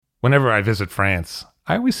Whenever I visit France,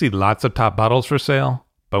 I always see lots of top bottles for sale,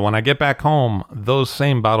 but when I get back home, those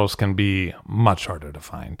same bottles can be much harder to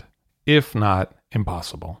find, if not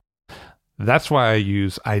impossible. That's why I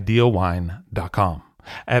use idealwine.com.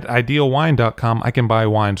 At idealwine.com, I can buy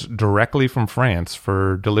wines directly from France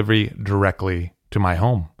for delivery directly to my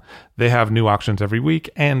home. They have new auctions every week,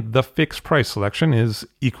 and the fixed price selection is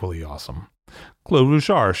equally awesome. Clos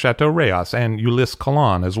Rougeard, Chateau Rayas, and Ulysse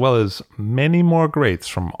Cologne, as well as many more greats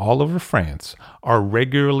from all over France, are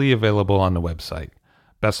regularly available on the website.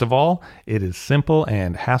 Best of all, it is simple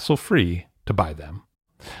and hassle-free to buy them.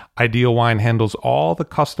 Ideal Wine handles all the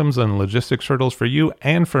customs and logistics hurdles for you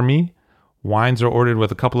and for me. Wines are ordered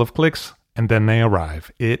with a couple of clicks, and then they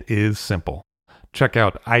arrive. It is simple. Check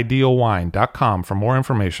out idealwine.com for more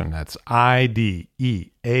information. That's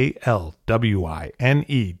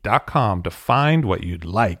IDEALWINE.com to find what you'd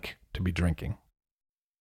like to be drinking.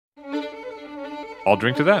 I'll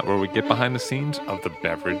Drink to That, where we get behind the scenes of the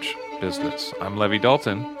beverage business. I'm Levi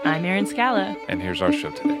Dalton. I'm Erin Scala. And here's our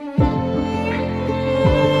show today.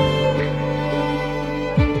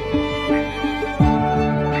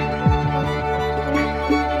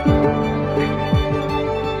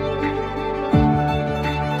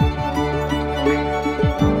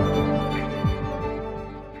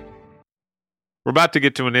 We're about to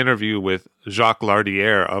get to an interview with Jacques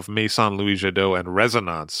Lardière of Maison Louis Jadot and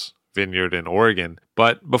Resonance Vineyard in Oregon.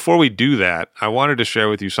 But before we do that, I wanted to share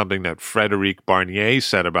with you something that Frédéric Barnier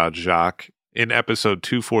said about Jacques in episode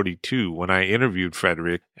 242 when I interviewed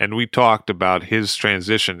Frédéric, and we talked about his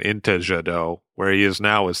transition into Jadot, where he is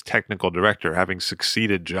now as technical director, having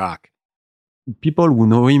succeeded Jacques. People who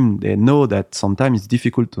know him, they know that sometimes it's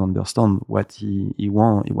difficult to understand what he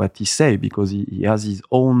want, what he say, because he has his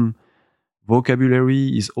own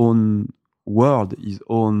vocabulary, his own word, his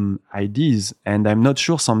own ideas, and I'm not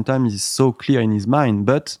sure sometimes it's so clear in his mind,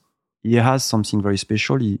 but he has something very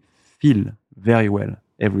special. He feel very well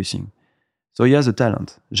everything. So he has a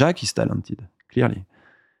talent. Jacques is talented, clearly.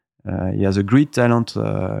 He has a great talent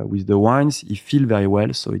with the wines. He feel very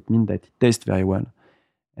well, so it means that he tastes very well.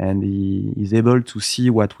 And he is able to see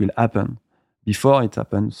what will happen before it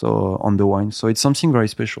happens, so on the wine. So it's something very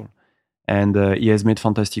special. And he has made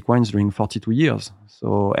fantastic wines during 42 years.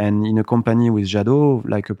 So, and in a company with Jadot,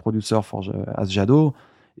 like a producer as Jadot,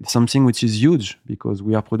 it's something which is huge because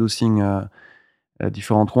we are producing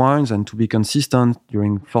different wines, and to be consistent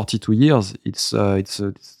during 42 years, it's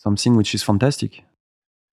something which is fantastic.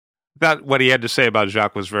 That what he had to say about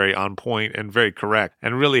Jacques was very on point and very correct,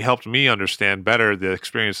 and really helped me understand better the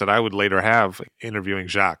experience that I would later have interviewing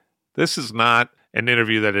Jacques. This is not an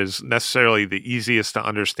interview that is necessarily the easiest to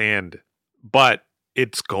understand, but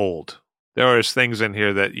it's gold. There are things in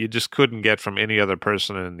here that you just couldn't get from any other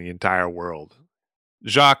person in the entire world.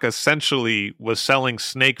 Jacques essentially was selling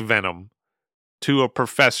snake venom to a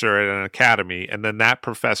professor at an academy, and then that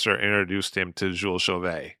professor introduced him to Jules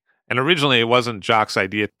Chauvet. And originally, it wasn't Jacques'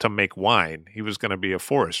 idea to make wine. He was going to be a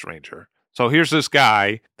forest ranger. So here's this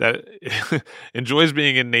guy that enjoys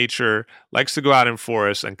being in nature, likes to go out in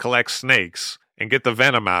forests and collect snakes and get the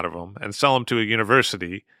venom out of them and sell them to a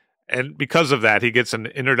university. And because of that, he gets an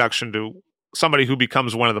introduction to somebody who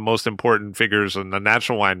becomes one of the most important figures in the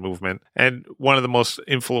natural wine movement and one of the most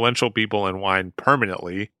influential people in wine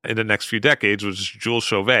permanently in the next few decades, was Jules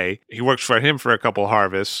Chauvet. He works for him for a couple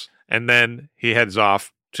harvests, and then he heads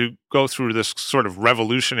off to go through this sort of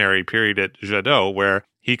revolutionary period at Jadot, where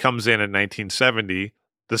he comes in 1970,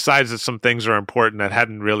 decides that some things are important that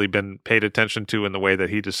hadn't really been paid attention to in the way that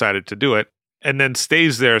he decided to do it, and then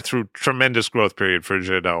stays there through tremendous growth period for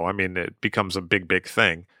Jadot. I mean, it becomes a big, big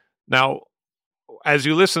thing. Now, as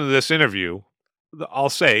you listen to this interview,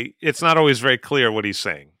 I'll say it's not always very clear what he's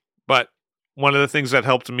saying, but one of the things that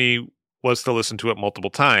helped me was to listen to it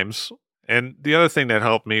multiple times. And the other thing that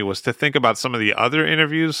helped me was to think about some of the other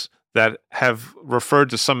interviews that have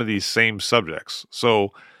referred to some of these same subjects.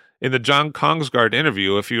 So in the John Kongsgaard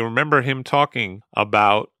interview, if you remember him talking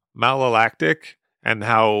about malolactic and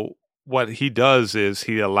how what he does is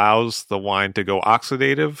he allows the wine to go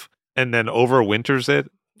oxidative and then overwinters it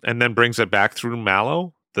and then brings it back through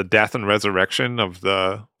malo, the death and resurrection of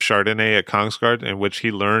the Chardonnay at Kongsgaard, in which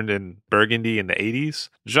he learned in Burgundy in the 80s.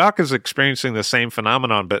 Jacques is experiencing the same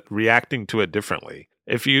phenomenon, but reacting to it differently.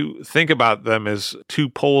 If you think about them as two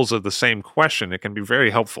poles of the same question, it can be very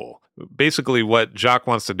helpful. Basically, what Jacques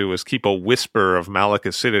wants to do is keep a whisper of malic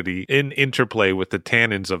acidity in interplay with the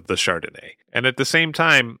tannins of the Chardonnay. And at the same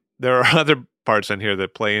time, there are other parts in here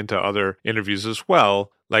that play into other interviews as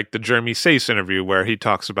well, like the Jeremy Sace interview, where he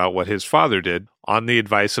talks about what his father did on the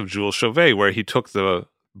advice of Jules Chauvet, where he took the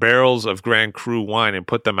barrels of Grand Cru wine and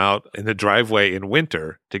put them out in the driveway in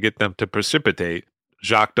winter to get them to precipitate.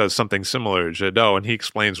 Jacques does something similar at Jadot, and he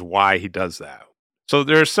explains why he does that. So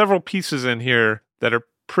there are several pieces in here that are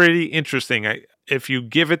pretty interesting. If you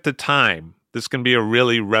give it the time, this can be a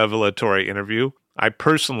really revelatory interview. I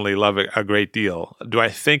personally love it a great deal. Do I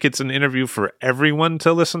think it's an interview for everyone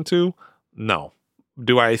to listen to? No.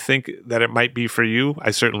 Do I think that it might be for you?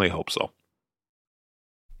 I certainly hope so.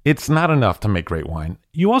 It's not enough to make great wine.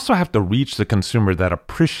 You also have to reach the consumer that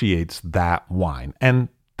appreciates that wine. And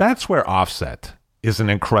that's where Offset is an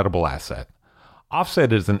incredible asset.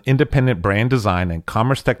 Offset is an independent brand design and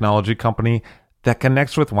commerce technology company that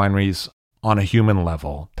connects with wineries on a human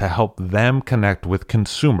level to help them connect with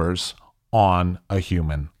consumers on a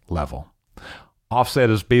human level. Offset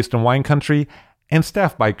is based in wine country and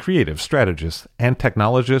staffed by creative strategists and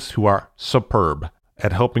technologists who are superb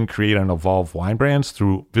at helping create and evolve wine brands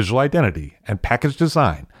through visual identity and package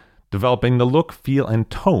design, developing the look, feel, and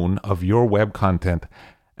tone of your web content,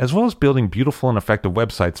 as well as building beautiful and effective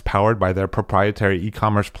websites powered by their proprietary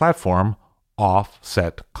e-commerce platform,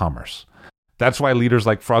 Offset Commerce. That's why leaders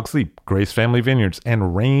like Frog Sleep, Grace Family Vineyards,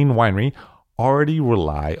 and Rain Winery already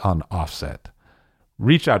rely on Offset.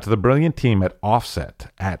 Reach out to the brilliant team at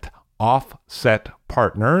Offset at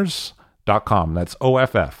offsetpartners.com. That's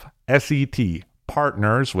OFFSET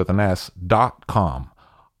partners with an S.com.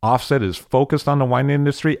 Offset is focused on the wine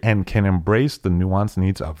industry and can embrace the nuanced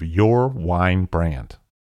needs of your wine brand.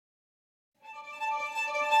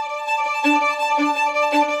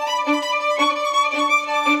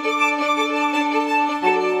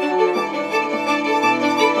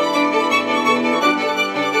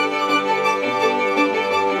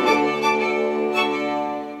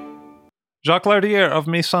 Jacques Lardière of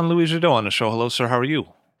Maison Louis Jadot on the show. Hello, sir. How are you?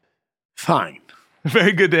 Fine.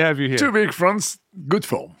 Very good to have you here. 2 weeks France, good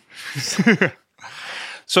form.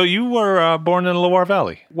 So you were born in the Loire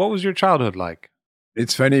Valley. What was your childhood like?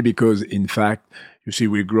 It's funny because, in fact, you see,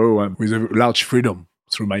 we grow with a large freedom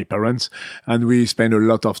through my parents, and we spend a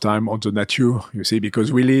lot of time on the nature, you see,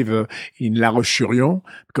 because we live in La Roche-sur-Yon,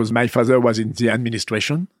 because my father was in the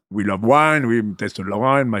administration. We love wine, we tasted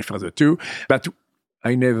wine, my father too, but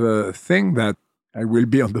I never think that I will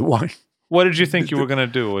be on the wine. What did you think you were going to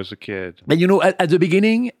do as a kid? And at the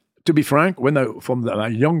beginning, to be frank, from my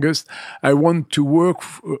youngest, I want to work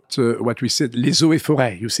at what we said, les eaux et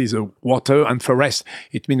forêts. You see, the water and forest.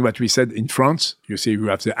 It means what we said in France. You see, you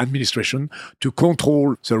have the administration to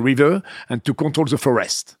control the river and to control the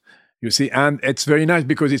forest. You see, and it's very nice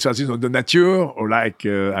because it was, the nature, or like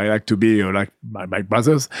I like to be like my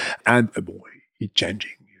brothers, and it's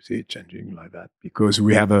changing. You see, it's changing like that because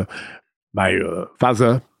we have my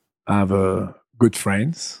father have good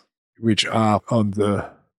friends which are on the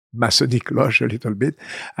Masonic Lodge a little bit,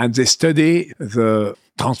 and they study the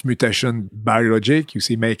transmutation biologic, you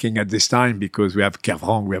see, making at this time, because we have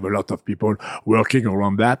Kervran, we have a lot of people working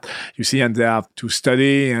around that, you see, and they have to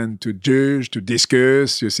study and to judge, to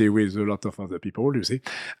discuss, you see, with a lot of other people, you see.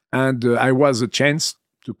 And I was a chance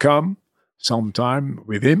to come sometime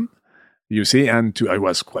with him, you see, and I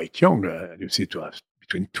was quite young, you see, to have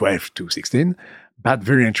between 12 to 16, but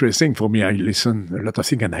very interesting for me. I listened a lot of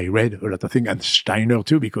things and I read a lot of things, and Steiner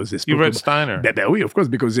too, because they spoke. You read Steiner? Oui, of course,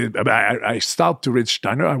 because I started to read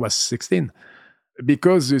Steiner, I was 16.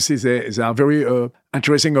 Because you see, they are very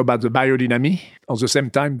interesting about the biodynamic, at the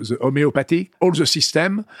same time, the homeopathy, all the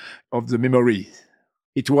system of the memory.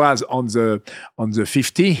 It was on the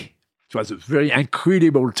 50. It was a very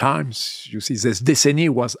incredible times. You see, this decenny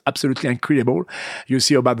was absolutely incredible. You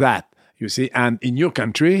see about that. You see, and in your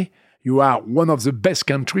country, you are one of the best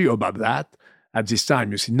country about that at this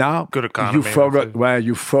time. You see, now good economy.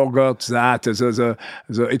 You forgot that.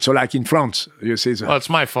 It's like in France. You see, well, it's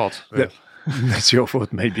my fault. That's your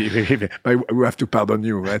fault, maybe. But we have to pardon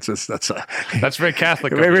you. That's very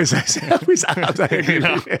Catholic.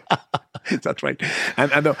 That's right.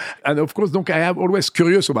 And of course, I am always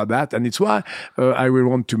curious about that, and it's why I will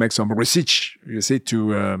want to make some research. You see,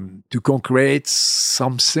 to concrete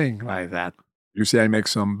something like that. You see, I make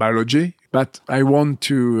some biology, but I want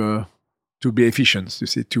to be efficient. You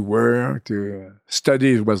see, to work, to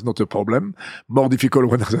study was not a problem. More difficult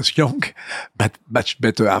when I was young, but much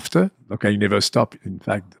better after. I never stop, in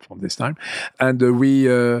fact, from this time. And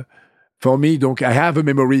for me, I have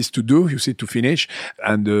memories to do, you see, to finish.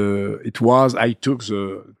 And I took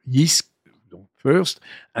the yeast first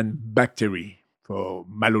and bacteria for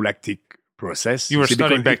malolactic process. You were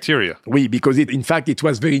studying bacteria. Oui, because in fact, it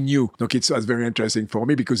was very new. It was very interesting for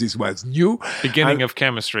me because it was new. Beginning of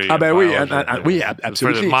chemistry. Oui, absolutely.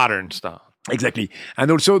 For the modern stuff. Exactly. And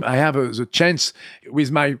also, I have the chance with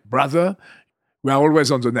my brother. We are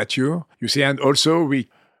always on the nature, you see, and also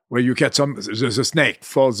where you catch the snake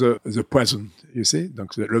for the poison, you see,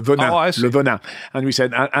 donc le venin, Oh, I see. le venin. And we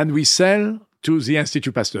said, and we sell to the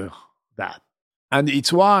Institut Pasteur that. And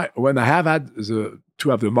it's why when I have had to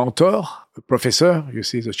have the mentor, the professor, you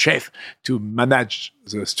see, the chef, to manage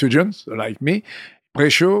the students like me,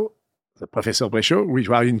 Bréchot, the Professor Bréchot, which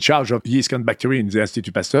were in charge of yeast and bacteria in the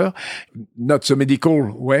Institut Pasteur, not the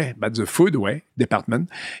medical way, but the food way department.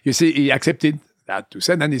 You see, he accepted that to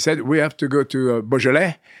send, and he said, we have to go to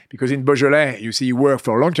Beaujolais, because in Beaujolais, you see, he worked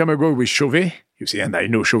for a long time ago with Chauvet, you see, and I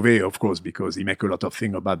know Chauvet, of course, because he make a lot of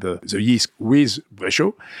things about the yeast with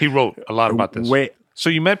Bréchot. He wrote a lot about this. Oui, So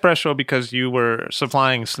you met Bréchot because you were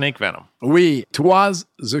supplying snake venom. oui, it was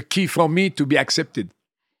the key for me to be accepted.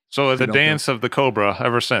 So the don't dance of the cobra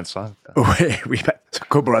ever since, huh? We had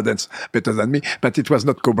Cobra dance better than me, but it was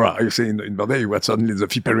not Cobra. You see, in Bordeaux, it was only the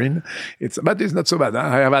Piperine. But it's not so bad. Huh?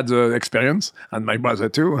 I have had the experience, and my brother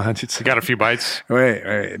too. And it's You got a few bites.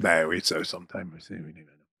 it's sometimes. You see, we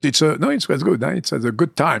never know. It was good. Huh? It's a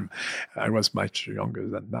good time. I was much younger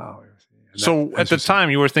than now. You see. And So that- at the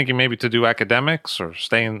time, you were thinking maybe to do academics or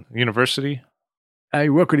stay in university? I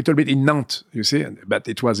work a little bit in Nantes, you see, but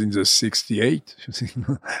it was in the 68, you see,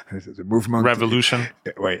 the movement. Revolution?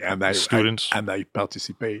 And Students. I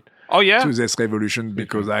participate Oh, yeah? to this revolution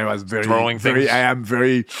because I was Throwing things.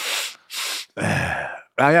 I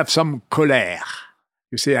have some colère.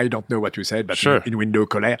 You see, I don't know what you said, but Sure. in window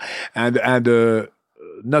colère. And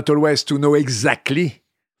not always to know exactly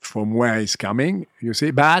from where it's coming, you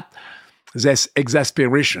see, but there's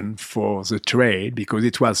exasperation for the trade because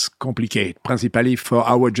it was complicated, principally for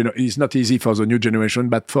our generation. It's not easy for the new generation,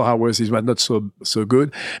 but for ours, it was not so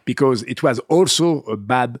good because it was also a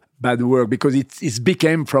bad work because it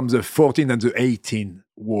became from the 14 and the 18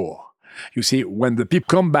 war. You see, when the people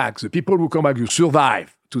come back, the people who come back, you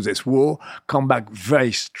survive to this war, come back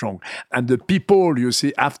very strong. And the people, you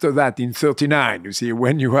see, after that in 39, you see,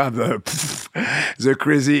 when you have the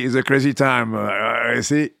crazy time, you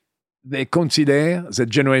see, they consider the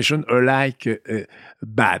generation like a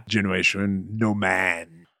bad generation, no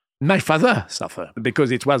man. My father suffered because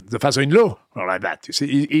it was the father-in-law or like that. You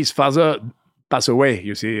see, his father passed away,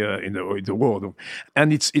 you see, in the war.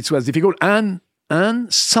 And it was difficult. And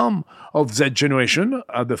some of that generation,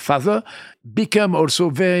 the father, become also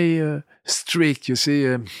very strict, you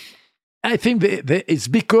see. I think it's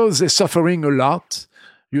because they're suffering a lot.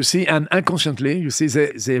 You see, and unconsciously, you see,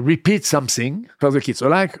 they repeat something for the kids. So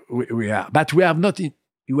like we are, but we are not in.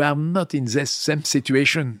 You are not in the same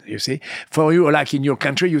situation. You see, for you, like in your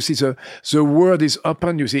country, you see the world is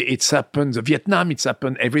open. You see, it's happened. The Vietnam, it's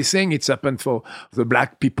happened. Everything, it's happened for the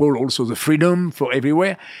black people. Also, the freedom for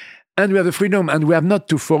everywhere. And we have the freedom, and we have not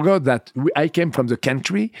to forget that I came from the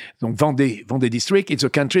country, donc Vendée district. It's a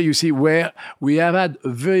country, you see, where we have had a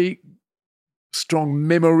very strong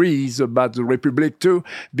memories about the Republic too,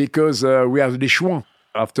 because we have the Chouans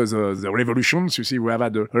after the revolutions. You see, we have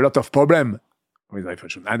had a lot of problem with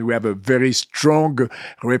repression, and we have a very strong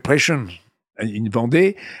repression. In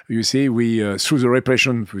Vendée, you see, we through the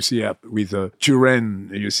repression, you see, with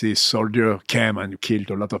Turenne, you see, soldier came and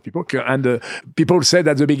killed a lot of people. And people said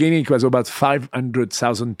at the beginning it was about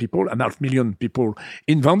 500,000 people, and 500,000 people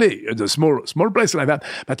in Vendée, a small place like that.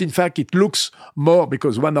 But in fact, it looks more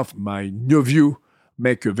because one of my nephew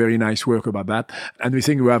make a very nice work about that, and we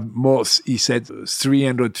think we have more. He said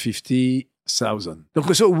 350,000.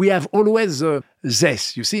 So we have always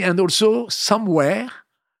this, you see, and also somewhere.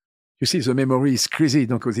 You see, the memory is crazy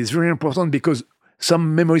because it's very important because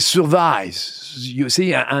some memory survives, you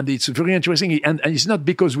see, and it's very interesting. And it's not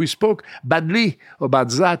because we spoke badly about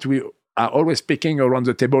that. We are always speaking around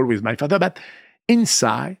the table with my father, but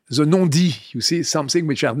inside, the non-dit, you see, something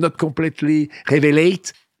which are not completely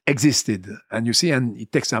revelate existed. And you see, and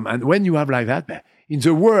it takes time. And when you have like that, in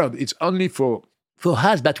the world, it's only for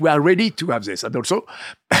us, but we are ready to have this. And also,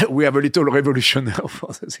 we have a little revolution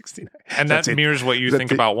for the 69. And that mirrors what you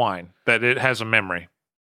think about wine, that it has a memory.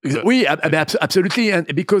 Oui, absolutely. And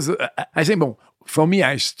because I think, for me,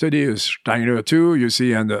 I study Steiner too, you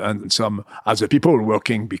see, and some other people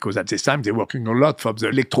working, because at this time they're working a lot for the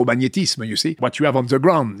electromagnetism, you see, what you have on the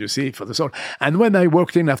ground, you see, for the soul. And when I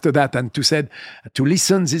worked in after that and to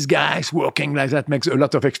listen these guys working like that makes a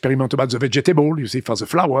lot of experiment about the vegetable, you see, for the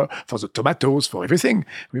flower, for the tomatoes, for everything.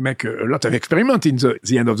 We make a lot of experiment in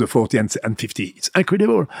the end of the 40 and 50. It's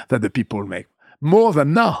incredible that the people make more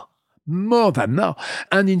than now.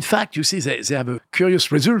 And in fact, you see, they have a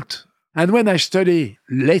curious result. And when I study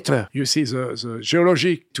later, you see the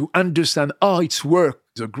geology to understand how it's work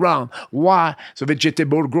the ground, why the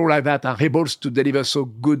vegetable grow like that, are able to deliver so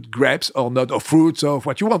good grapes or not, or fruits, or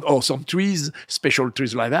what you want, or some trees, special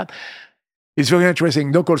trees like that. It's very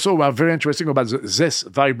interesting. Donc also, we are very interesting about this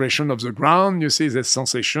vibration of the ground. You see, this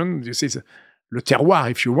sensation. You see, le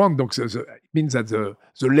terroir, if you want. Donc, it means that the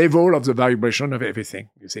level of the vibration of everything,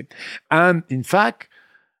 you see. And in fact,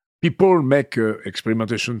 people make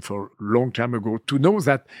experimentation for a long time ago to know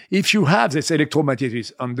that if you have this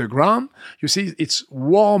electromagnetism on the ground, you see, it's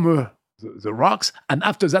warmer, the rocks, and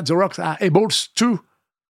after that, the rocks are able to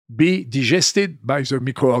be digested by the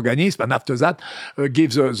microorganism, and after that,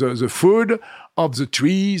 give the food of the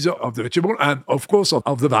trees, of the vegetable, and of course,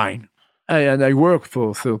 of the vine. And I worked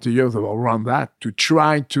for 30 years around that to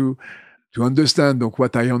try to understand. Donc,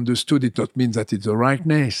 what I understood, it not means that it's the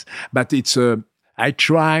rightness, but it's I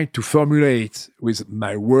try to formulate with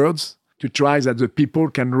my words to try that the people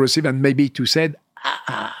can receive, and maybe to say,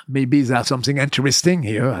 maybe there's something interesting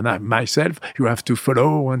here, and I myself, you have to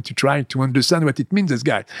follow and to try to understand what it means, this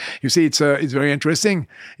guy. You see, it's very interesting.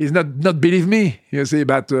 It's not believe me, you see,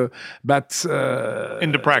 but into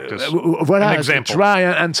practice. Voilà, an example. Try,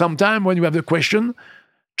 and sometime when you have the question,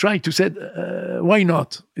 try to say, why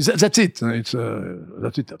not? That's it. That's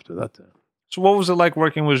it after that. So what was it like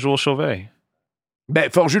working with Jules Chauvet?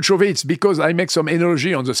 But for Jules Chauvet, it's because I make some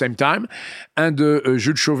analogy on the same time. And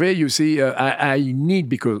Jules Chauvet, you see, I need,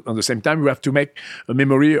 because on the same time, we have to make a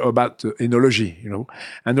memory about analogy, you know.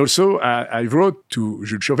 And also, I wrote to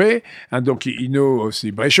Jules Chauvet, and donc, he knows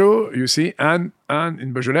aussi Bréchot, you see, and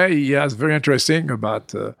in Beaujolais, he has very interesting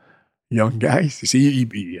about young guys. You see,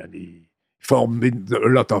 he formed a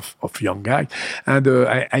lot of young guys. And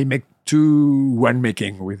I make two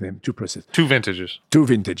winemaking with him, two processes. Two vintages. Two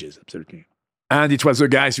vintages, absolutely. And it was the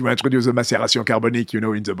guys who introduced the maceration carbonic, you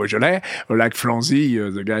know, in the Beaujolais, like Flanzy,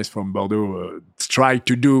 the guys from Bordeaux, tried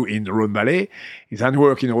to do in the Rhône Valley. It doesn't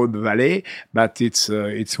work in the Rhône Valley, but it's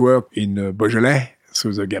work in Beaujolais,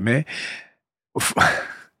 through the Gamay.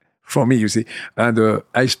 For me, you see. And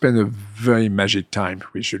I spent a very magic time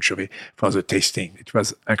with Jules Chauvet for the tasting. It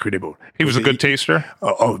was incredible. He was a good taster?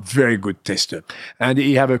 Oh, very good taster. And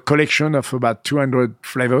he have a collection of about 200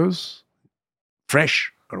 flavors,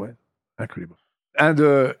 fresh, always. Incredible. And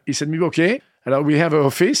he said to me, okay, alors we have an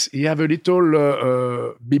office. He have a little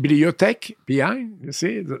bibliothèque behind, you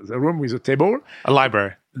see, the room with a table. A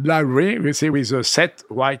library. Library, you see, with a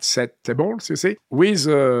white set tables, you see, with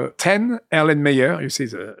 10 Erlenmeyer, you see,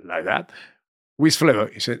 like that, with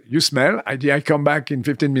flavor. He said, you smell. I come back in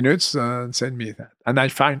 15 minutes and send me that. And I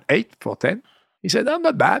find 8 for 10. He said, oh,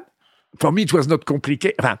 not bad. For me, it was not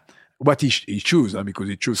complicated. What he chose, because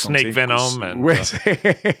he chose snake venom and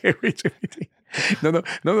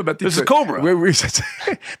no, but this is cobra.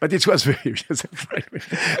 But it was very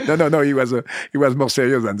no. He was more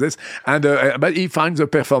serious than this, and but he finds the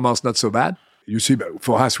performance not so bad. You see,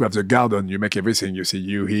 for us, we have the garden. You make everything. You see,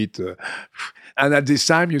 you heat. And at this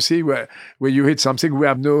time, you see, where you hit something, we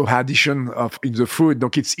have no addition in the food.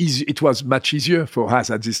 Donc it's easy. It was much easier for us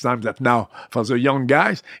at this time than now. For the young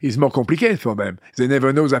guys, it's more complicated for them. They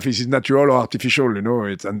never know that this is natural or artificial, you know.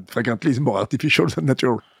 And frequently, it's more artificial than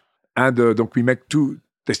natural. And donc we make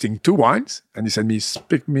tasting two wines. And he said me,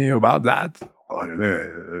 speak me about that.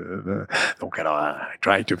 Donc I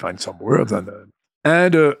tried to find some words.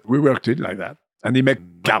 And we worked it like that. And he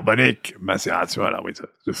made carbonic maceration with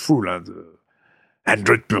the full and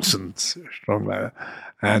 100% strong like that.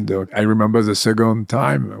 And I remember the second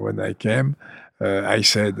time when I came, I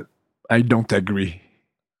said, I don't agree.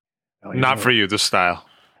 Not for you, this style.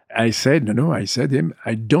 I said, I said him,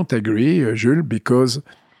 I don't agree, Jules, because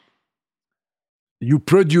you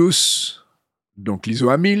produce, donc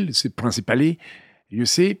l'isoamyle, c'est principally, you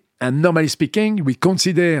see, and normally speaking, we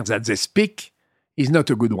consider that the speak is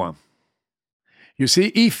not a good one. You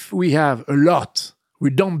see, if we have a lot,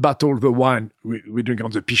 we don't bottle the wine, we drink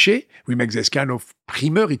on the pichet, we make this kind of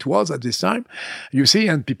primer, it was at this time, you see,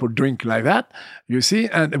 and people drink like that, you see,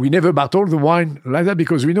 and we never bottle the wine like that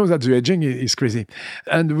because we know that the aging is crazy.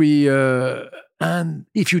 And and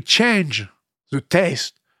if you change the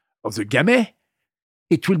taste of the Gamay,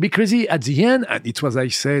 it will be crazy at the end. And it was, like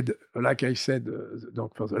I said,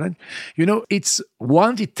 donc for the line, you know, it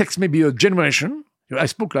takes maybe a generation. I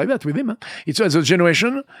spoke like that with him. It was a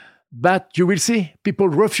generation, but you will see people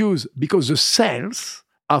refuse because the cells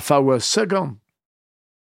of our second,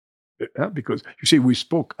 because you see, we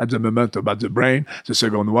spoke at the moment about the brain, the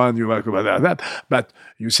second one, you talk about that, but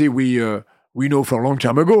you see, we we know for a long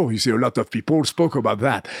time ago. You see, a lot of people spoke about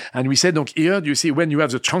that. And we said, donc, here, you see, when you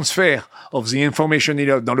have the transfer of the information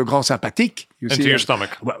dans le grand sympathique, you Into see, your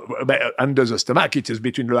stomach. Under the stomach, it is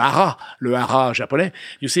between le hara japonais.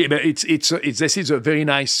 You see, this is a very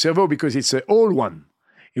nice cerveau because it's an old one.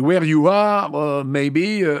 Where you are,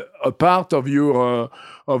 maybe a part of your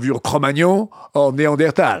Cro-Magnon or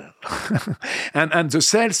Neanderthal. and the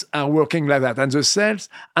cells are working like that. And the cells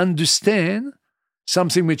understand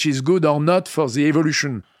something which is good or not for the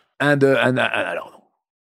evolution. And I don't know.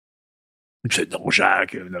 You said, no,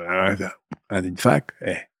 Jacques. And in fact,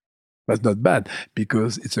 that's not bad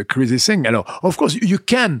because it's a crazy thing. Alors, of course, you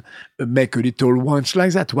can make a little wines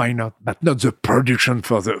like that. Why not? But not the production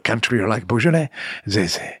for the country like Beaujolais.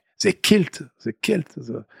 They killed.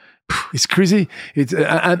 It's crazy.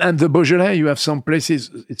 And the Beaujolais, you have some places.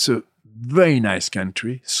 It's a very nice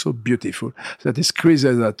country, so beautiful. That is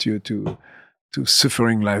crazy that you to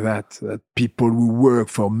suffering like that people who work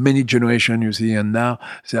for many generations, you see, and now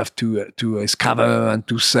they have to excavate and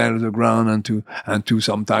to sell the ground and to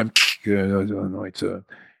sometimes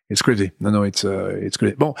it's crazy. No, it's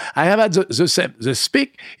crazy. Bon, I have had the same. The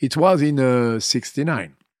speak, it was in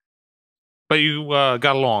 69. But you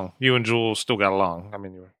got along. You and Jules still got along. I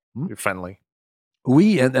mean, you're friendly.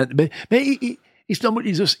 Oui, but it's normal.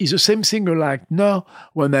 It's the same thing. Like now,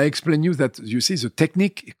 when I explain you that, you see, the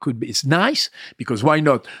technique it's nice because why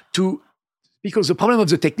not? Because the problem of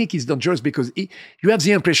the technique is dangerous because you have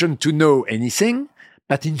the impression to know anything,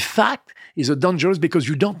 but in fact, it's dangerous because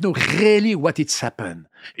you don't know really what it's happened.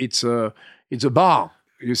 It's a bar.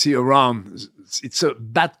 You see, around, it's a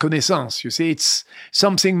bad connaissance. You see, it's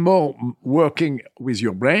something more working with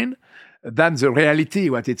your brain than the reality,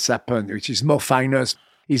 what it's happened, which is more finest,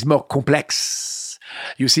 is more complex.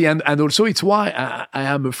 You see, and also it's why I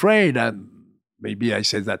am afraid, and maybe I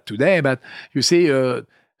said that today, but you see, to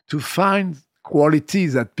find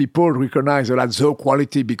qualities that people recognize as the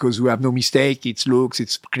quality because we have no mistake, it looks,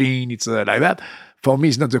 it's clean, it's like that. For me,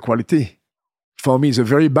 it's not the quality. For me, it's a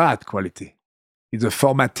very bad quality. It's a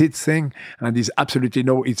formatted thing, and it's absolutely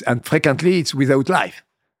and frequently it's without life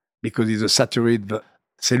because it's a saturated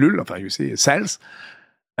cellule, you see, cells,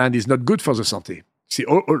 and it's not good for the santé. See,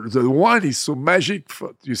 the wine is so magic.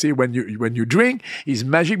 You see, when you drink, it's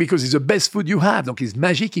magic because it's the best food you have. Donc, it's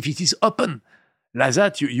magic if it is open. Like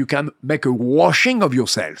that, you can make a washing of your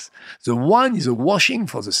cells. The wine is a washing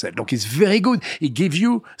for the cell. Donc, it's very good. It gives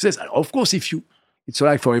you, of course, it's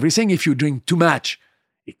like for everything, if you drink too much,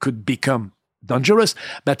 it could become dangerous.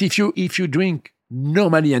 But if you drink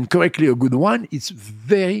normally and correctly a good wine, it's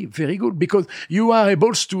very, very good because you are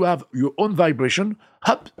able to have your own vibration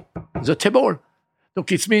up the table. Donc,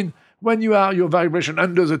 it means when you are your vibration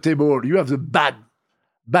under the table, you have the bad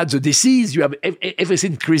the disease, you have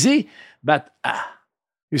everything crazy, but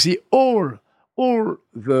you see all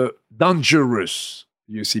the dangerous,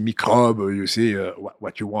 you see microbe, you see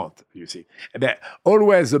what you want, you see. But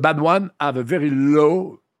always the bad one have a very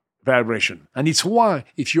low vibration. And it's why,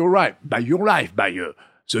 if you're right, by your life, by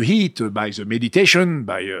the heat, by the meditation,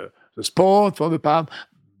 by the sport for the part,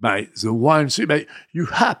 by the wine, you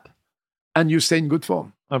happy and you stay in good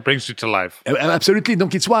form. That brings you to life. Absolutely.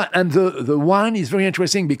 Donc it's why, and the wine is very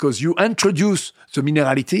interesting because you introduce the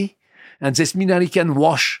minerality, and this minerality can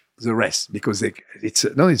wash the rest because it's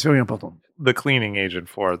very important. The cleaning agent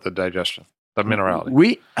for the digestion, the minerality.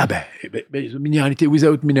 Oui, the minerality.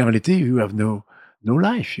 Without minerality, you have no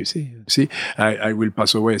life. You see. I will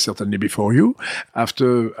pass away certainly before you.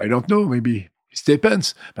 After, I don't know, maybe. It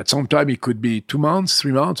depends, but sometimes it could be 2 months,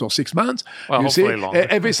 3 months, or 6 months. Well, you see, longer.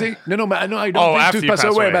 Everything. No, I don't think to pass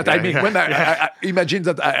away. But yeah, I mean, when I imagine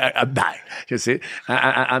that I die, you see,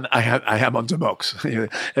 and I am on the box.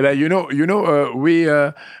 But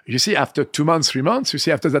you see, after 2 months, 3 months, you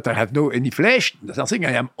see, after that I have no any flesh, nothing.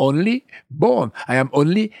 I am only born. I am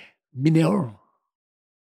only mineral.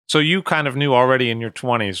 So you kind of knew already in your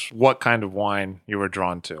 20s what kind of wine you were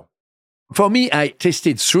drawn to. For me, I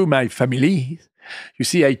tasted through my family. You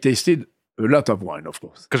see, I tasted a lot of wine, of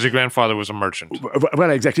course. Because your grandfather was a merchant.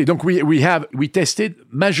 Well, exactly. Donc we tasted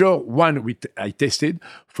major wine. I tasted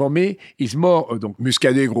for me is more donc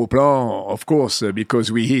Muscadet, Gros Plan, of course,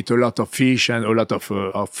 because we eat a lot of fish and a lot of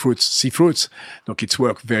fruits, seafoods. Donc it's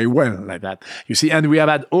worked very well like that. You see, and we have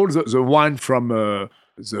had all the wine from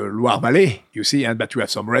the Loire Valley, you see, but you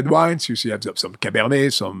have some red wines, you see, you have some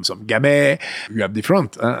Cabernet, some Gamay, you have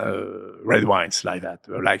different red wines like that,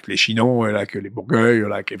 like les Chinons, like les Bourgueil,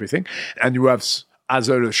 like everything. And you have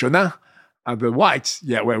other Chenin, and the whites,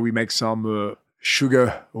 where we make some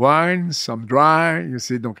sugar wine, some dry, you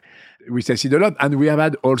see, donc we tasted a lot. And we have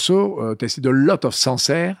had also tasted a lot of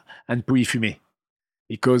Sancerre and Pouilly Fumé.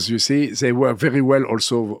 because you see, they work very well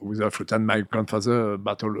also with the fruit, and my grandfather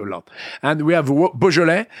battled a lot. And we have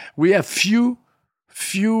Beaujolais. We have few.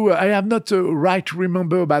 I have not right to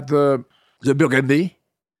remember about the Burgundy.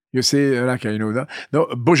 You see, like you know that. No,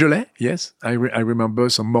 Beaujolais. Yes, I remember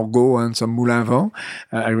some Morgot and some Moulin Vent.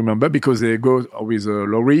 I remember because they go with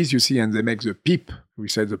lorries. You see, and they make the pipe. We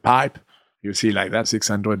say the pipe. You see, like that,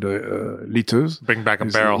 600 liters. Bring back a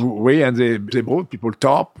barrel. Oui, and they brought people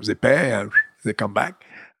top. They pay and they come back.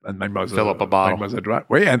 And my mother fill up a bottle. My mother drive.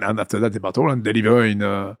 Oui, and after that they bottle and deliver in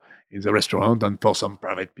the restaurant, and for some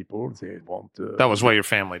private people they want. That was what your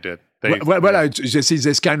family did. This is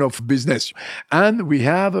this kind of business, and we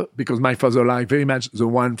have, because my father liked very much the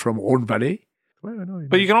one from Rhone Valley.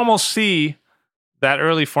 But you can almost see that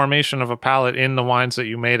early formation of a palate in the wines that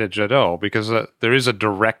you made at Jadot, because there is a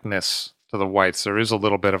directness to the whites. There is a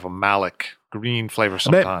little bit of a malic green flavor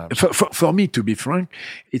sometimes. For me, to be frank,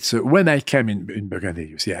 it's when I came in Burgundy,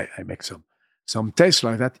 you see, I make some tastes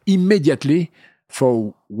like that. Immediately,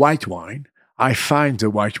 for white wine, I find the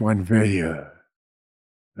white wine very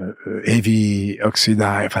heavy,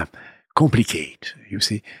 oxidized, complicated, you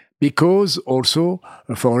see. Because also,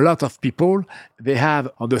 for a lot of people, they have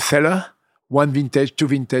on the cellar 1 vintage, 2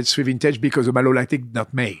 vintage, 3 vintage, because the malolactic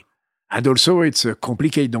not made. And also, it's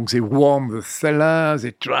complicated. Donc, they warm the cellar,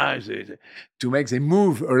 they try they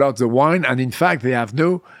move a lot the wine, and in fact, they have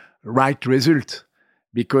no right result,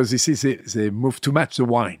 because they move too much the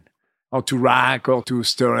wine, or to rack, or to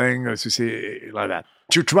stirring, to say like that.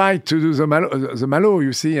 To try to do the malo,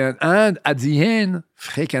 you see, and at the end,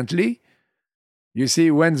 frequently, you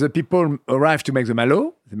see, when the people arrive to make the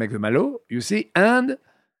malo, they make the malo, you see, and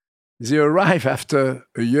they arrive after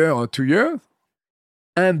a year or 2 years,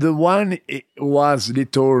 and the wine was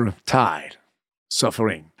little tired,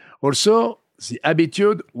 suffering. Also, the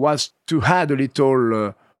attitude was to add a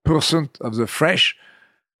little percent of the fresh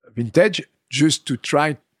vintage, just to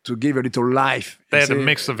try to give a little life. They had to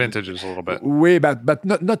mix the vintages a little bit. Oui, but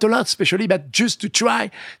not a lot, especially, but just to try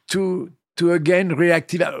to again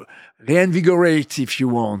reinvigorate, if you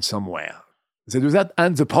want, somewhere. They do that,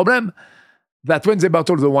 and the problem that when they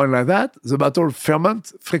bottle the wine like that, the bottle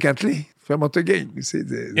ferment again. You see,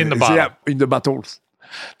 in the bottle. In the bottles.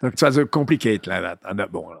 It was complicated like that. And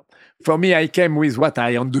for me, I came with what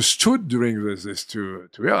I understood during this 2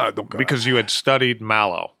 years. Because you had studied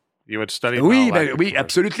malo. You had studied Oui,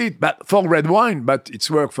 absolutely. But for red wine, but it's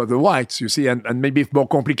work for the whites, you see, and maybe it's more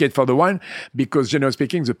complicated for the wine, because generally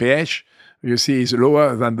speaking, the pH, you see, is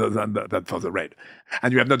lower than for the red.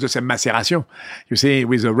 And you have not the same maceration. You see,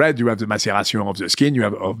 with the red, you have the maceration of the skin, you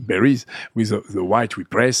have of berries. With the white, we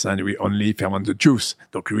press and we only ferment the juice.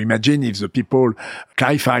 So you imagine if the people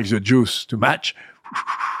clarify the juice too much,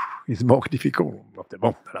 it's more difficult.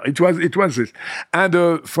 It was this.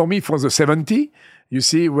 And for me, for the 70, you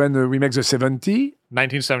see, when we make the 70...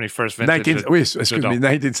 1971 vintage.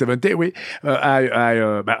 1970, oui.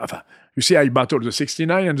 You see, I battled the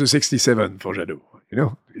 69 and the 67 for Jadot. You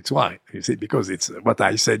know, it's why. You see, because it's what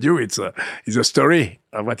I said it's a story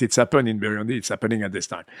of what it's happened in Burgundy. It's happening at this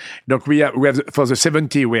time. Donc we have for the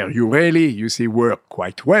 70, where you really, you see, work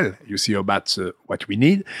quite well. You see about what we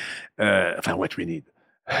need. What we need.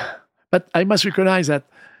 But I must recognize that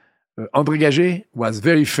André Gagé was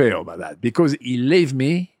very fair about that, because he gave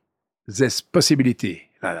me this possibility.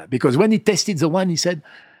 Because when he tasted the wine, he said,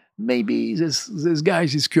 maybe this guy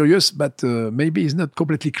is curious, but maybe he's not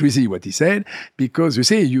completely crazy, what he said, because you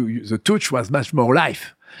see, the touch was much more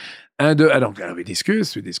life. And we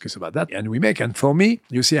discuss about that, and we make. And for me,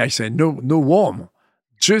 you see, I say no warm,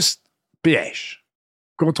 just pH.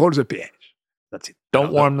 Control the pH. That's it.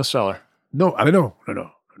 Don't warm the cellar. No,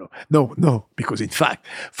 No, because in fact,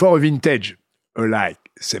 for a vintage like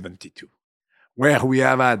 72, where we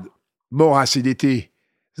have had more acidity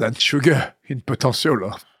than sugar in potential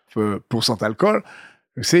of percent alcohol,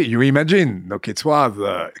 you see, you imagine, donc it was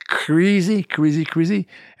crazy.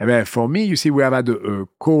 And for me, you see, we have had a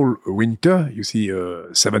cold winter, you see,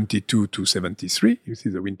 72 to 73, you see,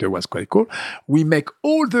 the winter was quite cold. We make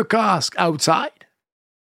all the cask outside,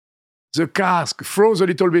 the cask froze a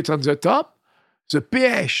little bit on the top. The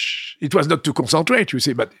pH, it was not to concentrate, you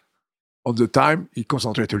see, but on the time, it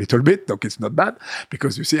concentrates a little bit, donc it's not bad,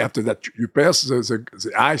 because you see, after that, you press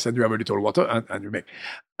the ice and you have a little water and you make.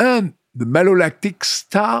 And the malolactic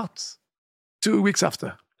starts 2 weeks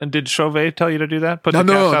after. And did Chauvet tell you to do that?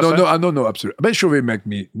 No, absolutely. But Chauvet make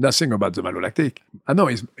me nothing about the malolactic. No,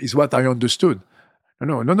 it's what I understood.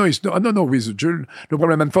 No, with Jules, no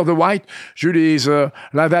problem. And for the white, Jules is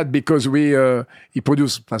like that because he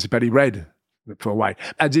produce principally red. For white.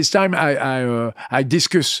 At this time, I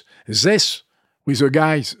discuss this with a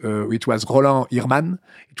guy, it was Roland Hirman.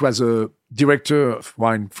 It was a director of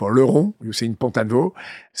wine for Leron, you see, in Pont-à-Vaux.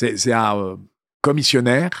 They are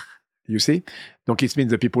commissionaires, you see. Donc, it means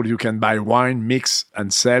the people you can buy wine, mix,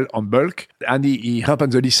 and sell on bulk. And he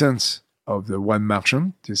opened the license of the wine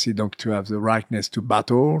merchant, you see, donc to have the rightness to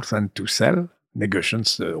bottle and to sell.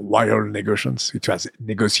 Negotiations, wild negotiations. It was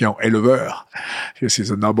négociant éleveur. You see,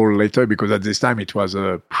 the noble later, because at this time it was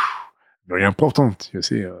very important, you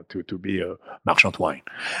see, to be a merchant wine.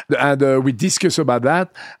 And we discussed about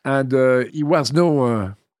that, and he was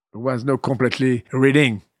no completely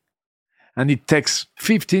reading. And it takes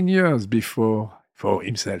 15 years before for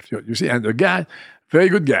himself. You see, and the guy, very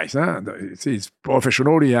good guys, huh? He's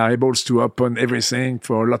professional, he are able to open everything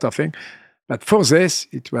for a lot of things. But for this,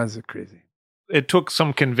 it was crazy. It took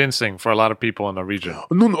some convincing for a lot of people in the region.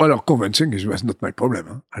 No, alors convincing was not my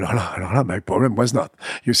problem. Huh? Alors là, my problem was not.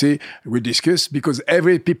 You see, we discussed because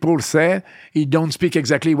every people say he don't speak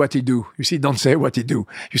exactly what he do. You see, don't say what he do.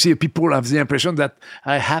 You see, people have the impression that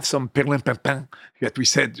I have some perlimpinpin that we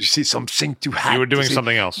said, you see, something to have. You were doing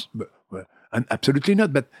something else. And absolutely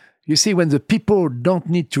not. But you see, when the people don't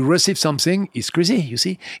need to receive something, it's crazy. You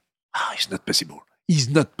see, it's not possible. It's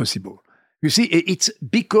not possible. You see, it's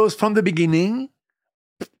because from the beginning,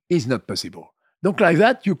 it's not possible. Donc, like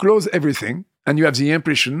that, you close everything and you have the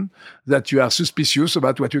impression that you are suspicious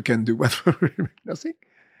about what you can do. Nothing.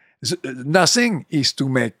 Nothing is to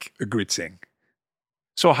make a great thing.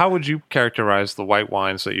 So how would you characterize the white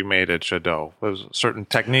wines that you made at Jadot? There's a certain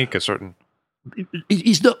technique, a certain...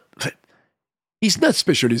 It's not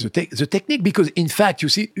especially the technique because, in fact, you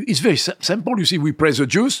see, it's very simple. You see, we press the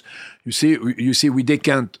juice. You see, we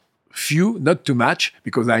decant few, not too much,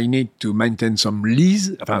 because I need to maintain some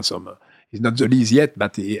lees. It's not the lees yet,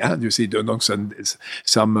 but you see, donc some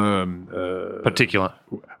particulate.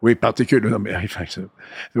 Oui, particulate.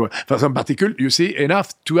 For some particulate, you see,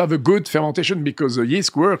 enough to have a good fermentation because the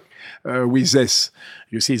yeast work with this.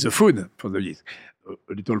 You see, the food for the yeast,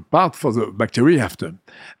 a little part for the bacteria after,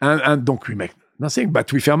 and donc we make nothing, but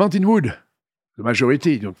we ferment in wood. The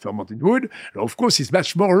majority don't ferment in wood. Of course, it's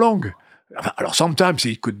much more long. Alors sometimes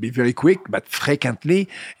it could be very quick, but frequently,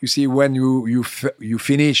 you see, when you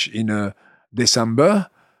finish in December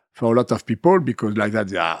for a lot of people, because like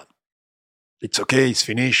that, it's okay, it's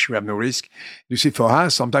finished, we have no risk. You see, for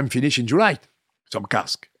us, sometimes finish in July, some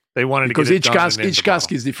cask. They wanted because to get it done each cask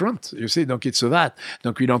is different. You see, donc it's that.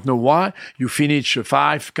 Donc we don't know why you finish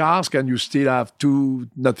 5 casks and you still have 2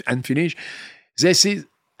 not unfinished. This is,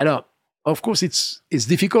 alors, of course, it's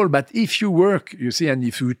difficult, but if you work, you see, and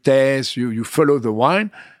if you taste, you follow the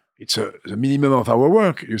wine, it's the minimum of our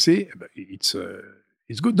work, you see. It's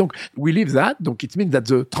good. Donc, we leave that. Donc, it means that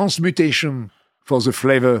the transmutation for the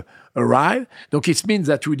flavor arrive. Donc, it means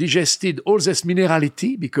that we digested all this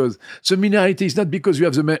minerality, because the minerality is not because you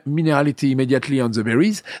have the minerality immediately on the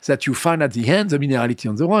berries, that you find at the end the minerality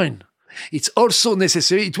on the wine. It's also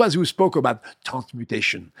necessary, it was you spoke about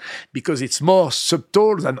transmutation, because it's more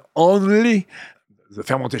subtle than only the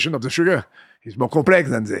fermentation of the sugar. It's more complex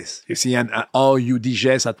than this. You see, and how you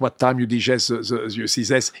digest, at what time you digest, you see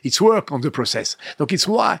this. It's work on the process. Donc it's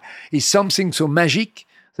why it's something so magic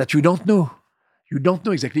that you don't know. You don't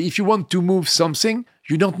know exactly. If you want to move something,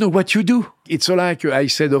 you don't know what you do. It's so like I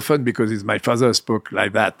said often, because my father spoke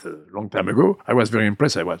like that a long time ago. I was very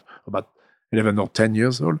impressed. I was about 11 or 10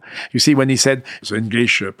 years old. You see, when he said, the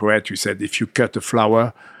English poet, he said, if you cut a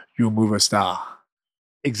flower, you move a star.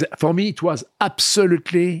 For me, it was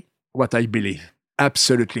absolutely what I believe.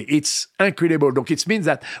 Absolutely. It's incredible. Donc, it means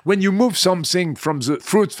that when you move something from the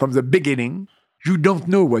fruit from the beginning, you don't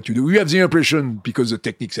know what you do. You have the impression, because the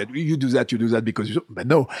technique said, you do that because you do. But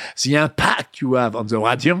no, the impact you have on the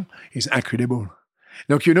radiant is incredible.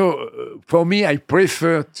 Donc, for me, I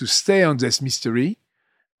prefer to stay on this mystery,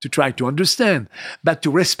 to try to understand, but to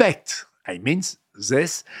respect. I mean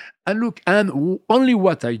this. And look, and only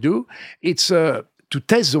what I do, it's to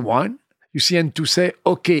taste the wine, you see, and to say,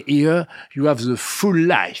 okay, here you have the full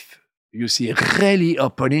life. You see, really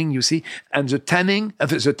opening, you see, and the tanning,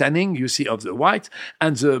 you see, of the white,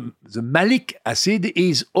 and the malic acid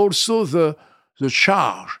is also the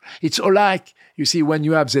charge. It's all like, you see, when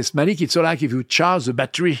you have this malic, it's all like if you charge the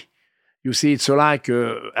battery. You see, it's all like,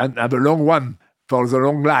 and have a long one, for the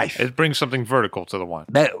long life. It brings something vertical to the wine.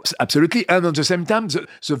 Absolutely. And at the same time,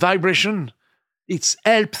 the vibration, it's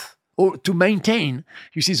helped to maintain,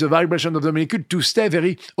 you see, the vibration of the molecule to stay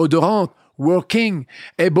very odorant, working,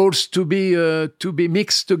 able to be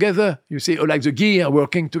mixed together. You see, like the gear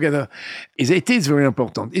working together. It is very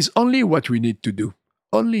important. It's only what we need to do.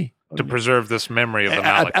 Only. To preserve this memory of the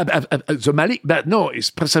malic. The malic, but no, it's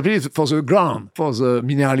precisely for the ground, for the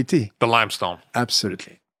minerality. The limestone.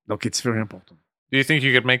 Absolutely. Donc it's very important. Do you think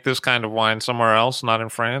you could make this kind of wine somewhere else, not in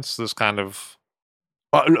France? This kind of...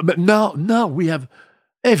 But now we have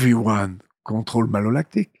everyone control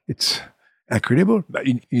malolactic. It's incredible. But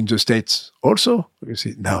in the States also, you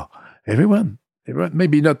see, now everyone,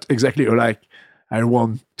 maybe not exactly like I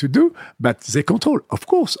want to do, but they control, of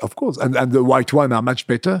course. And the white wine are much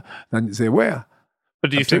better than they were.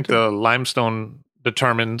 But do you think the limestone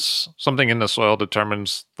determines, something in the soil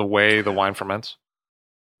determines the way the wine ferments?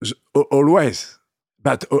 Always.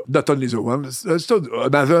 But not only the one,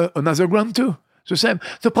 so another ground too. The same.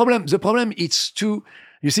 The problem is the problem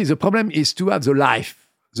is to have the life,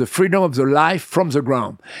 the freedom of the life from the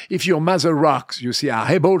ground. If your mother rocks, you see,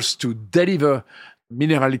 are able to deliver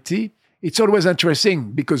minerality, it's always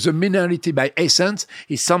interesting because the minerality by essence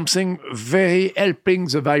is something very helping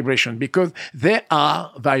the vibration because there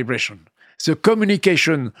are vibration. The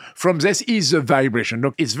communication from this is a vibration.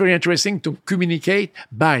 Look, it's very interesting to communicate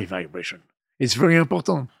by vibration. It's very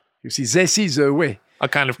important. You see, this is the way. A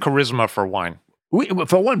kind of charisma for wine.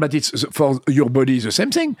 For one, but it's for your body is the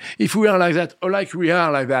same thing. If we are like that, or like we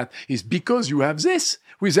are like that, it's because you have this.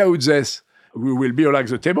 Without this, we will be like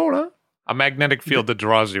the table, huh? A magnetic field that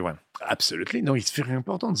draws you in. Absolutely. No, it's very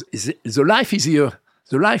important. The life is here.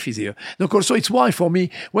 The life is here. Donc also, it's why for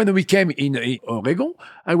me, when we came in Oregon,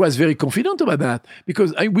 I was very confident about that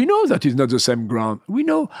because we know that it's not the same ground. We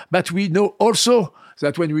know, but we know also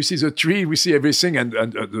that when we see the tree, we see everything and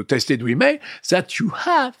the tested we made, that you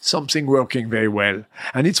have something working very well.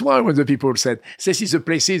 And it's why when the people said, this is the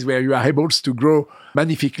places where you are able to grow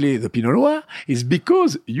magnificently the Pinot Noir, is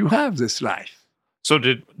because you have this life. So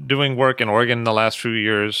did doing work in Oregon in the last few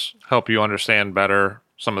years help you understand better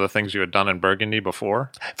some of the things you had done in Burgundy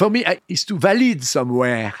before? For me, it's to validate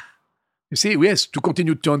somewhere. You see, yes, to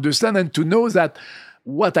continue to understand and to know that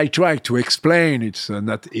what I try to explain, it's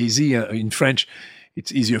not easy in French.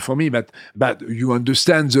 It's easier for me, but you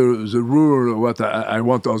understand the rule, what I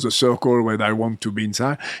want, or the circle when I want to be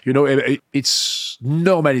inside. You know, it's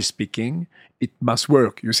normally speaking, it must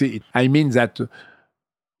work. You see, I mean that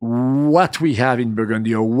what we have in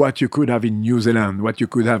Burgundy or what you could have in New Zealand, what you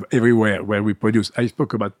could have everywhere where we produce. I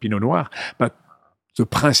spoke about Pinot Noir, but the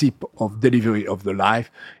principle of delivery of the life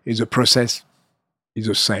is the process is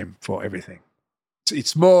the same for everything.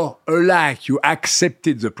 It's more alike. You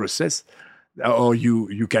accepted the process, or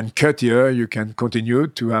you can cut here, you can continue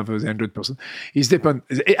to have 100%. It's depend.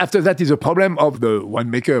 After that is a problem of the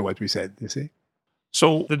winemaker, what we said, you see.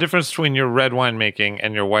 So the difference between your red winemaking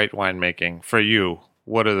and your white winemaking, for you,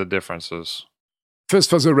 what are the differences? First,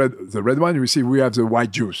 for the red wine, you see, we have the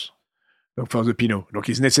white juice. Donc for the Pinot. Donc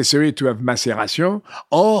it's necessary to have maceration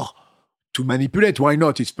or to manipulate. Why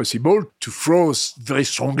not? It's possible to froze very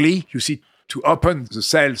strongly, you see, to open the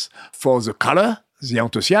cells for the color, the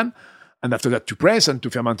anthocyane, and after that to press and to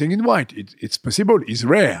fermenting in white. It's possible. It's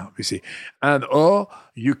rare, you see. And or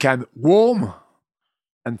you can warm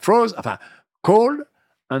and froze, cold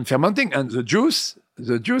and fermenting, and the juice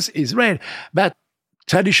is red. But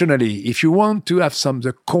traditionally, if you want to have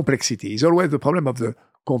the complexity, it's always the problem of the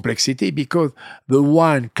complexity because the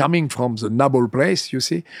wine coming from the noble place, you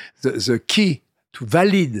see, the key to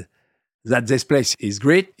validate that this place is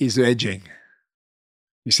great is the aging.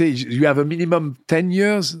 You see, you have a minimum 10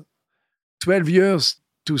 years, 12 years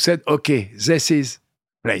to say, okay, this is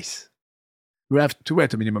place. You have to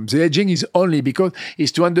wait a minimum. The aging is only because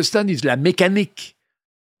it's to understand is la mécanique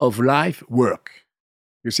of life work.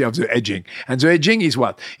 You see, of the aging. And the aging is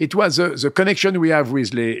what? It was the connection we have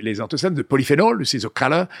with les anthocyanes, the polyphenol, you see, the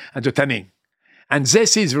color, and the tannin. And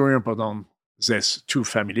this is very important, these two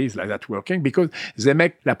families like that working, because they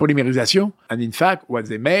make la polymerization. And in fact, what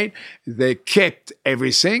they made, they kept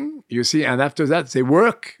everything, you see, and after that, they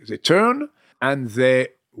work, they turn, and they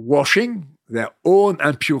washing their own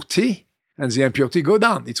impurity, and the impurity go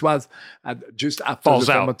down. It was just after falls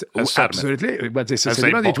the out as absolutely. But this is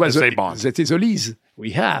sediment. It was that is a lease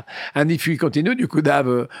we have. And if we continued, you could have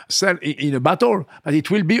a cell in a bottle, but it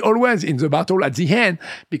will be always in the bottle at the end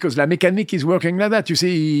because la mécanique is working like that. You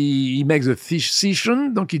see, he makes the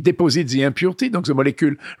fission, donc he deposits the impurity, donc the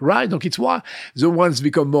molecule rise. Donc it's why the ones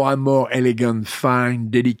become more and more elegant, fine,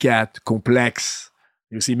 delicate, complex.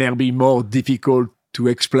 You see, maybe more difficult to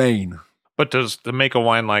explain. But does to make a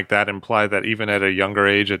wine like that imply that even at a younger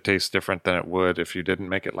age it tastes different than it would if you didn't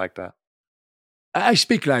make it like that? I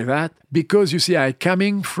speak like that because, you see, I'm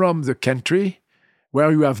coming from the country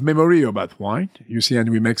where you have memory about wine, you see, and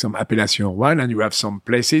we make some appellation wine, and you have some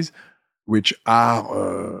places which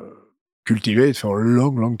are cultivate for a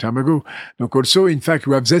long, long time ago. Donc also, in fact,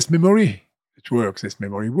 you have this memory. It works, this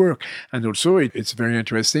memory work. And also, it's very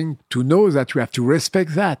interesting to know that you have to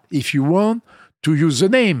respect that if you want to use the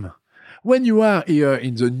name. When you are here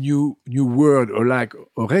in the new world, or like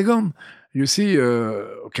Oregon, you see,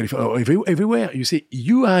 California, or everywhere, you see,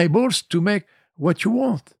 you are able to make what you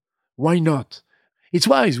want. Why not? It's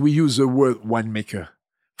why we use the word winemaker.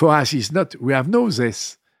 For us, it's not, we have no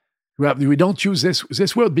this. We don't use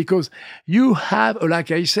this word because you have,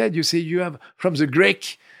 like I said, you see, you have, from the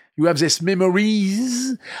Greek, you have these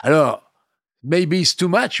memories. Alors, maybe it's too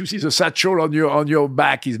much. You see, the satchel on your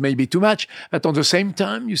back is maybe too much. But on the same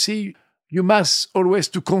time, you see, you must always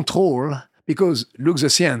to control, because look, the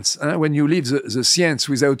science. When you live the science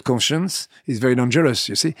without conscience, it's very dangerous,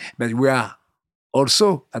 you see. But we are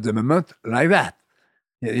also, at the moment, like that.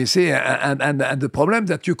 You see, and the problem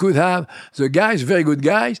that you could have, the guys, very good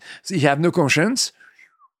guys, they have no conscience,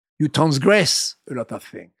 you transgress a lot of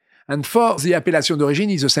things. And for the appellation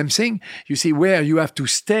d'origine, it's the same thing. You see, where you have to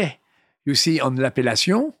stay, you see, on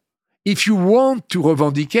l'appellation, if you want to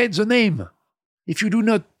revendicate the name. If you do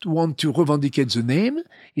not want to revendicate the name,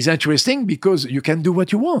 it's interesting because you can do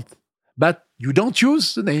what you want, but you don't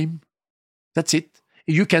use the name. That's it.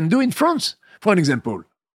 You can do in France. For an example,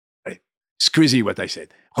 it's crazy what I said.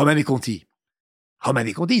 Romanée Conti.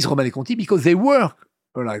 Romanée Conti is Romanée Conti because they work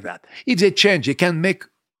like that. If they change, they can make,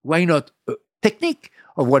 why not, a technique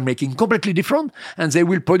of winemaking completely different, and they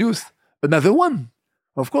will produce another one,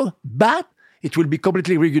 of course. But it will be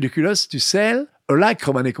completely ridiculous to sell like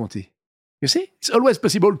Romanée Conti. You see, it's always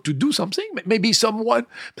possible to do something, maybe someone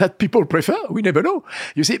that people prefer, we never know.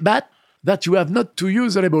 You see, but that you have not to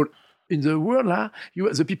use the label. In the world,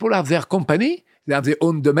 the people have their company, they have their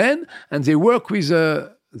own domain, and they work with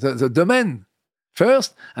the domain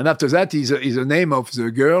first, and after that is the name of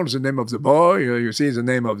the girl, the name of the boy, you see, the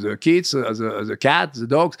name of the kids, the cat, the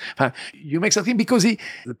dogs. You make something because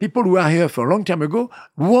the people who are here for a long time ago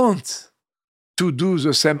want to do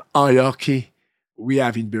the same hierarchy we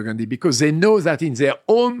have in Burgundy, because they know that in their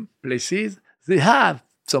own places, they have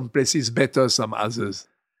some places better, some others.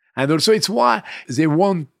 And also it's why they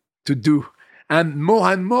want to do. And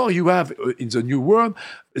more you have in the new world,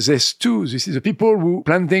 there's two. This is the people who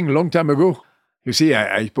planting long time ago. You see,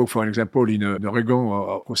 I spoke, for example, in Oregon,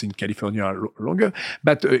 or of course in California longer,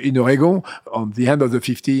 but in Oregon, on the end of the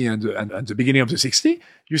 50s and the beginning of the 60s,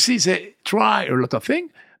 you see, they try a lot of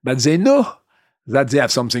things, but they know that they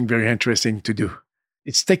have something very interesting to do.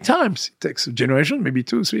 It takes time. It takes a generation, maybe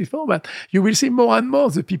 2, 3, 4, but you will see more and more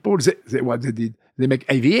the people, what they did. They make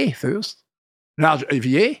AVA first, large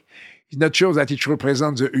AVA. It's not sure that it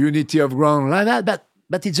represents the unity of ground like that,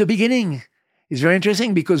 but it's the beginning. It's very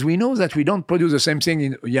interesting because we know that we don't produce the same thing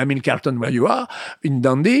in Hamilton, where you are, in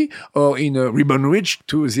Dundee, or in Ribbon Ridge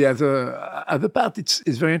to the other part.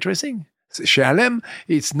 It's very interesting. Chez Alem,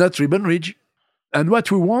 it's not Ribbon Ridge. And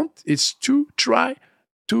what we want is to try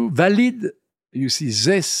to validate, you see,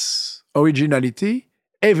 this originality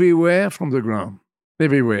everywhere from the ground.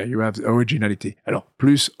 Everywhere you have originality. Alors,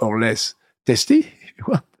 plus or less tasty,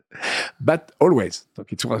 but always. So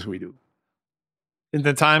it's what we do. In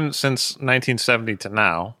the time since 1970 to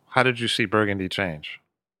now, how did you see Burgundy change?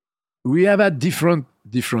 We have had different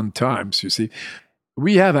times, you see.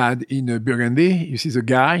 We have had in Burgundy, you see, the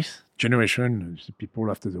guys, generation, the people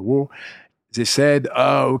after the war, they said,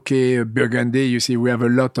 okay, Burgundy, you see, we have a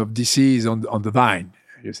lot of disease on the vine,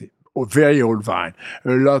 you see, very old vine.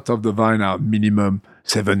 A lot of the vine are minimum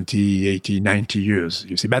 70, 80, 90 years,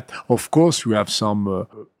 you see. But of course, you have some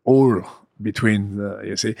old between,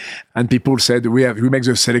 you see. And people said, we make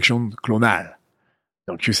the selection clonal.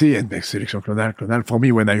 Don't you see? And make selection clonal. For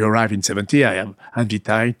me, when I arrived in 70, I am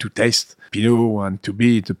invited to taste Pinot and to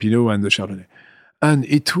be the Pinot and the Chardonnay. And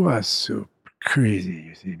it was so crazy,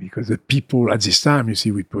 you see, because the people at this time, you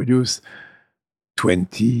see, we produced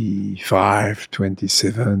 25,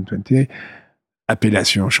 27, 28.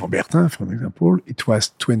 Appellation Chambertin, for example, it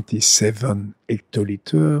was 27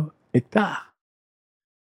 hectoliter hectare.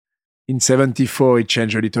 In 74, it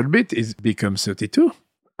changed a little bit. It became 32.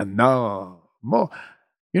 And now more.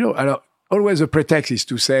 You know, always the pretext is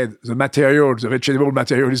to say the material, the vegetable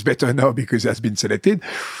material is better now because it has been selected.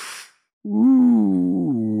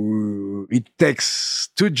 Ooh, it takes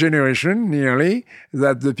 2 generations nearly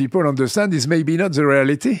that the people understand is maybe not the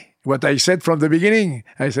reality. What I said from the beginning,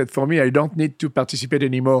 I said, for me, I don't need to participate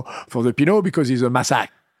anymore for the Pinot because it's a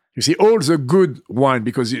massacre. You see, all the good wine,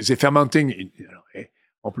 because they're fermenting, en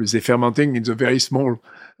plus, they're fermenting in the very small,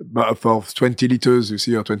 for 20 liters, you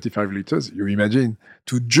see, or 25 liters, you imagine,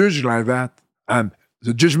 to judge like that. And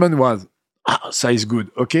the judgment was, size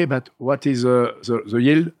good, okay, but what is the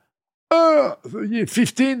yield? the year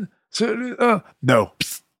 15. No.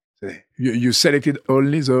 You selected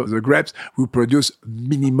only the grapes who produce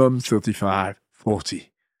minimum 35,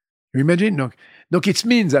 40. You imagine? Look, it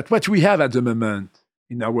means that what we have at the moment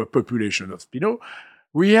in our population of Pinot,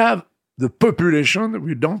 we have the population,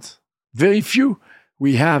 we don't, very few.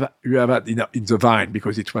 You have had in the vine,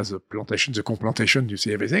 because it was a plantation, the complantation, you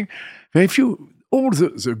see everything. Very few. All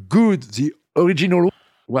the good, the original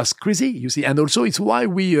was crazy, you see. And also it's why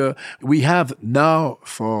we have now,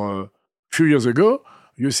 for a few years ago,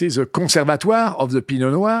 you see the conservatoire of the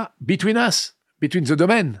Pinot Noir between the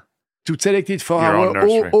domain, to select it for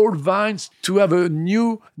our old vines, to have a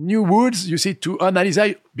new woods, you see, to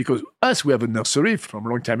analyze, because we have a nursery from a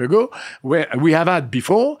long time ago, where we have had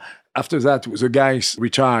before. After that, the guys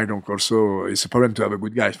retired, also it's a problem to have a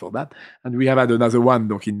good guy for that. And we have had another one,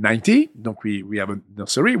 in 90. We have a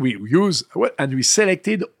nursery. We use, and we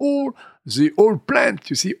selected all the old plant.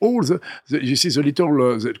 You see, you see the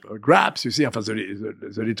little the grapes. You see,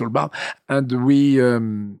 the little barn, and we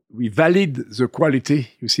valid the quality.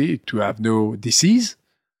 You see, to have no disease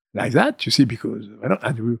like that. You see, because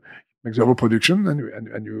and we make the whole production,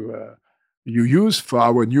 and you use for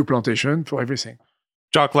our new plantation for everything.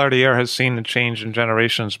 Jacques Lardière has seen the change in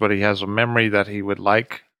generations, but he has a memory that he would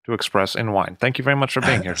like to express in wine. Thank you very much for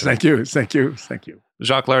being here today. Thank you.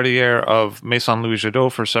 Jacques Lardière of Maison Louis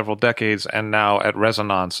Jadot for several decades, and now at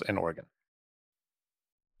Resonance in Oregon.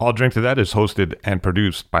 I'll Drink to That is hosted and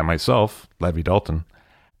produced by myself, Levi Dalton.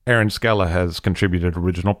 Aaron Scala has contributed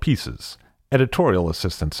original pieces. Editorial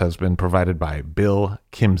assistance has been provided by Bill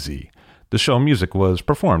Kimsey. The show music was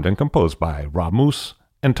performed and composed by Rob Moose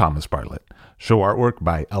and Thomas Bartlett. Show artwork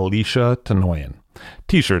by Alicia Tenoyan.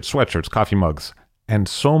 T-shirts, sweatshirts, coffee mugs, and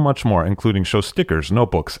so much more, including show stickers,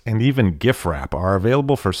 notebooks, and even gift wrap, are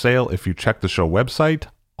available for sale if you check the show website,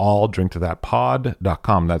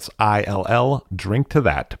 illdrinktothatpod.com. That's ILL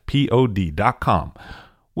drinktothatpod.com,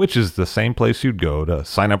 which is the same place you'd go to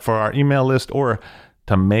sign up for our email list or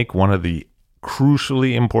to make one of the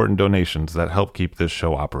crucially important donations that help keep this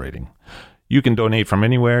show operating. You can donate from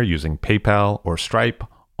anywhere using PayPal or Stripe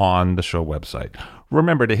on the show website.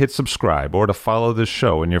 Remember to hit subscribe or to follow this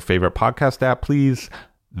show in your favorite podcast app, please.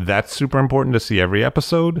 That's super important to see every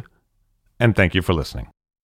episode. And thank you for listening.